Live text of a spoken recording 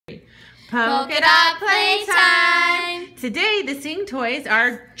Polka dot playtime! Today the sing toys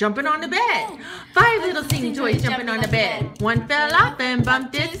are jumping on the bed. 5 little sing toys jumping on the bed. One fell off and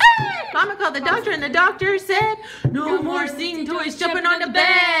bumped his head. Mama called the doctor and the doctor said, no more sing toys jumping on the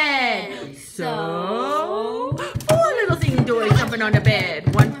bed. So, 4 little sing toys jumping on the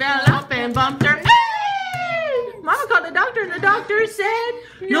bed. One fell off and bumped her head. Mama called the doctor and the doctor said,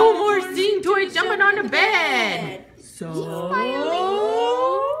 no more sing toys jumping on the bed. So,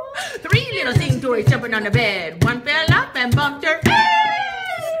 3 little sing toys jumping on the bed. One fell off and bumped her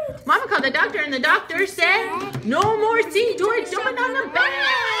head. Mama called the doctor and the doctor said, no more sing toys jumping on the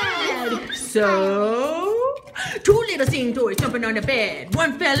bed. So, 2 little sing toys jumping on the bed.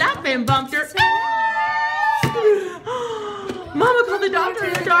 One fell off and bumped her head. Mama called the doctor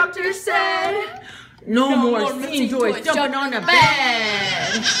and the doctor said, no more sing toys jumping on the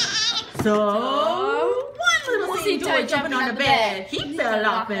bed. So, little sing toy jumping on the bed. He fell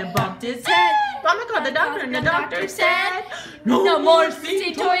off and bumped his head. Mama called the doctor and the doctor said, no more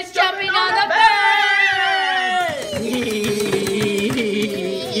sing toys jumping